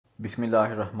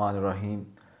Bismillahirrahmanirrahim.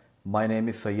 My name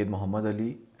is Syed Muhammad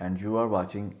Ali and you are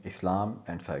watching Islam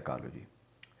and Psychology.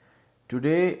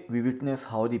 Today we witness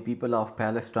how the people of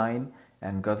Palestine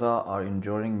and Gaza are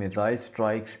enduring missile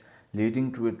strikes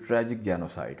leading to a tragic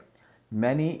genocide.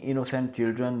 Many innocent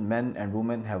children, men and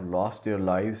women have lost their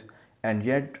lives, and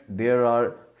yet there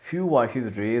are few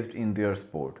voices raised in their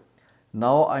support.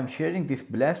 Now I am sharing this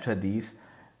blessed hadith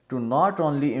to not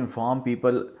only inform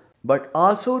people but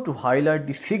also to highlight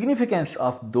the significance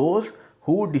of those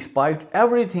who, despite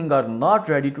everything, are not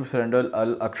ready to surrender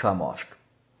Al-Aqsa mosque.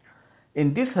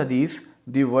 In this hadith,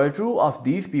 the virtue of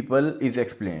these people is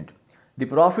explained. The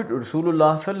Prophet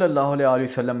Rasulullah sallallahu alaihi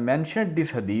wasallam mentioned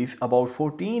this hadith about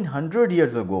 1400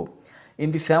 years ago in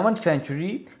the 7th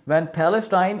century when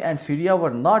Palestine and Syria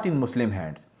were not in Muslim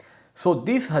hands. So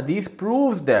this hadith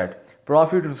proves that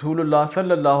Prophet Rasulullah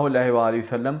sallallahu alaihi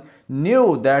wasallam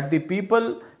knew that the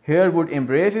people here would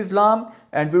embrace Islam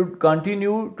and would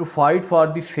continue to fight for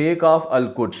the sake of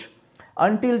Al-Quds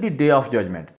until the Day of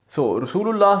Judgment. So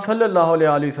Rasulullah sallallahu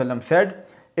alaihi wasallam said,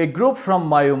 "A group from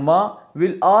my ummah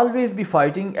will always be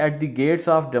fighting at the gates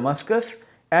of Damascus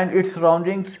and its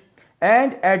surroundings,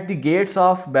 and at the gates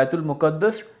of Baitul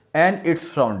Muqaddas and its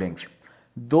surroundings.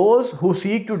 Those who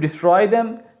seek to destroy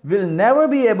them will never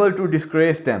be able to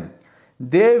disgrace them.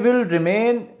 They will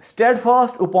remain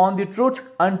steadfast upon the truth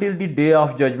until the Day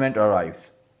of Judgment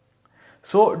arrives."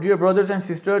 So, dear brothers and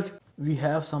sisters, we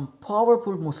have some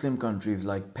powerful Muslim countries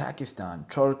like Pakistan,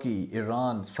 Turkey,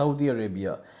 Iran, Saudi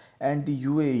Arabia, and the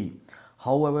UAE.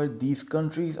 However, these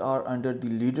countries are under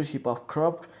the leadership of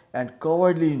corrupt and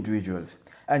cowardly individuals,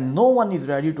 and no one is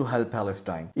ready to help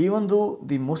Palestine, even though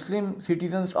the Muslim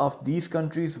citizens of these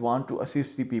countries want to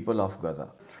assist the people of Gaza.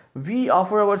 We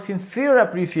offer our sincere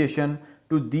appreciation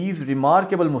to these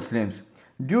remarkable Muslims.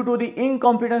 Due to the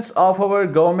incompetence of our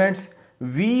governments,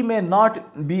 we may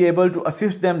not be able to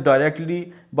assist them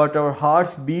directly, but our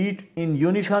hearts beat in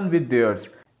unison with theirs,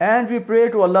 and we pray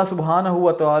to Allah subhanahu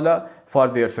wa ta'ala for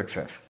their success.